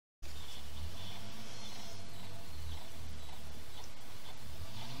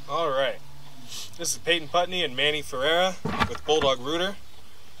This is Peyton Putney and Manny Ferreira with Bulldog Rooter.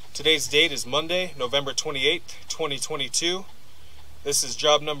 Today's date is Monday, November 28th, 2022. This is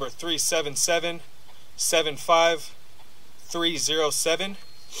job number 377-75307.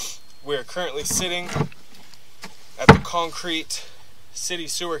 We're currently sitting at the concrete city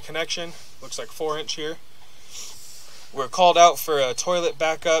sewer connection. Looks like 4-inch here. We're called out for a toilet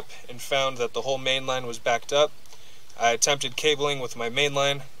backup and found that the whole main line was backed up. I attempted cabling with my main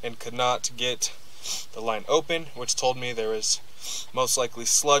line and could not get the line open, which told me there was most likely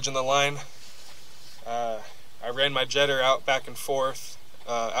sludge in the line. I ran my jetter out back and forth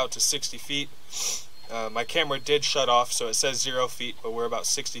out to 60 feet. My camera did shut off, so it says 0 feet, but we're about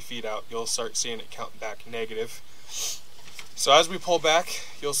 60 feet out. You'll start seeing it count back negative. So as we pull back,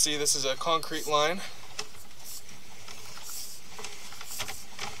 you'll see this is a concrete line.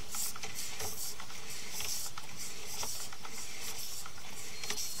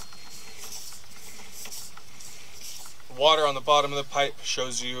 Water on the bottom of the pipe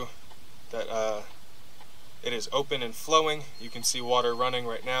shows you that it is open and flowing. You can see water running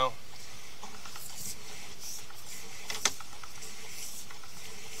right now.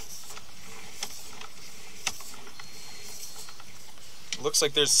 Looks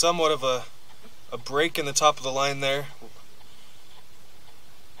like there's somewhat of a break in the top of the line there.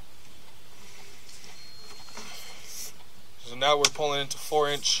 So now we're pulling into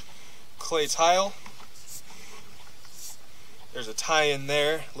 4-inch clay tile. There's a tie-in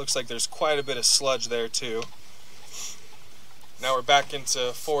there. Looks like there's quite a bit of sludge there too. Now we're back into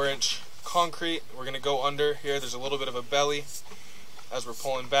 4-inch concrete. We're going to go under here. There's a little bit of a belly as we're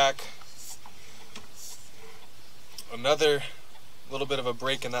pulling back. Another little bit of a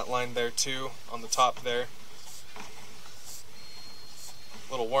break in that line there too, on the top there.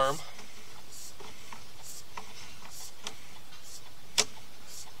 Little worm.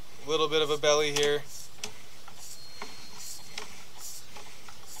 A little bit of a belly here.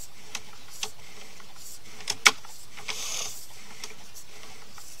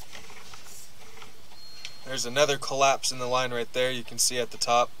 There's another collapse in the line right there. You can see at the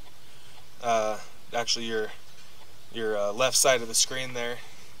top. Actually, your left side of the screen there.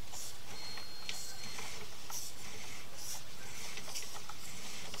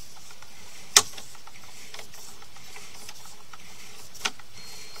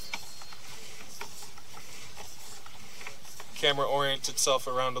 Camera oriented itself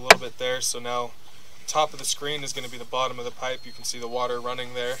around a little bit there, so now top of the screen is going to be the bottom of the pipe. You can see the water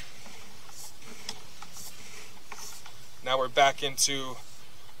running there. Now we're back into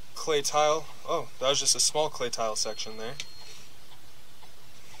clay tile. Oh, that was just a small clay tile section there.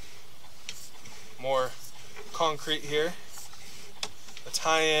 More concrete here. A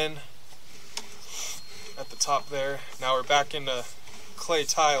tie-in at the top there. Now we're back into clay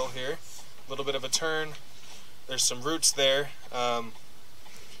tile here. A little bit of a turn. There's some roots there. If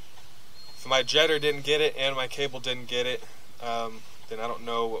my jetter didn't get it and my cable didn't get it, then I don't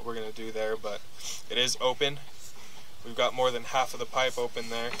know what we're going to do there, but it is open. We've got more than half of the pipe open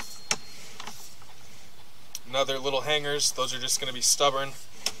there. Another little hangers, those are just going to be stubborn.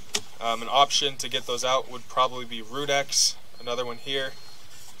 An option to get those out would probably be Rudex. Another one here.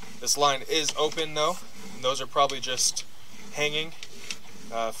 This line is open though, and those are probably just hanging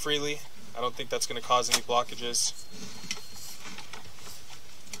freely. I don't think that's going to cause any blockages.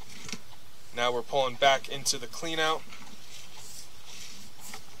 Now we're pulling back into the clean out.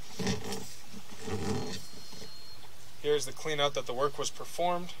 Here's the clean out that the work was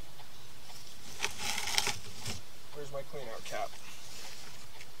performed. Where's my clean out cap?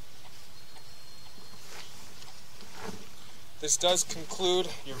 This does conclude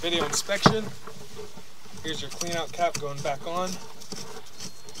your video inspection. Here's your clean out cap going back on.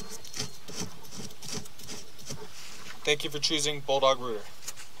 Thank you for choosing Bulldog Rooter.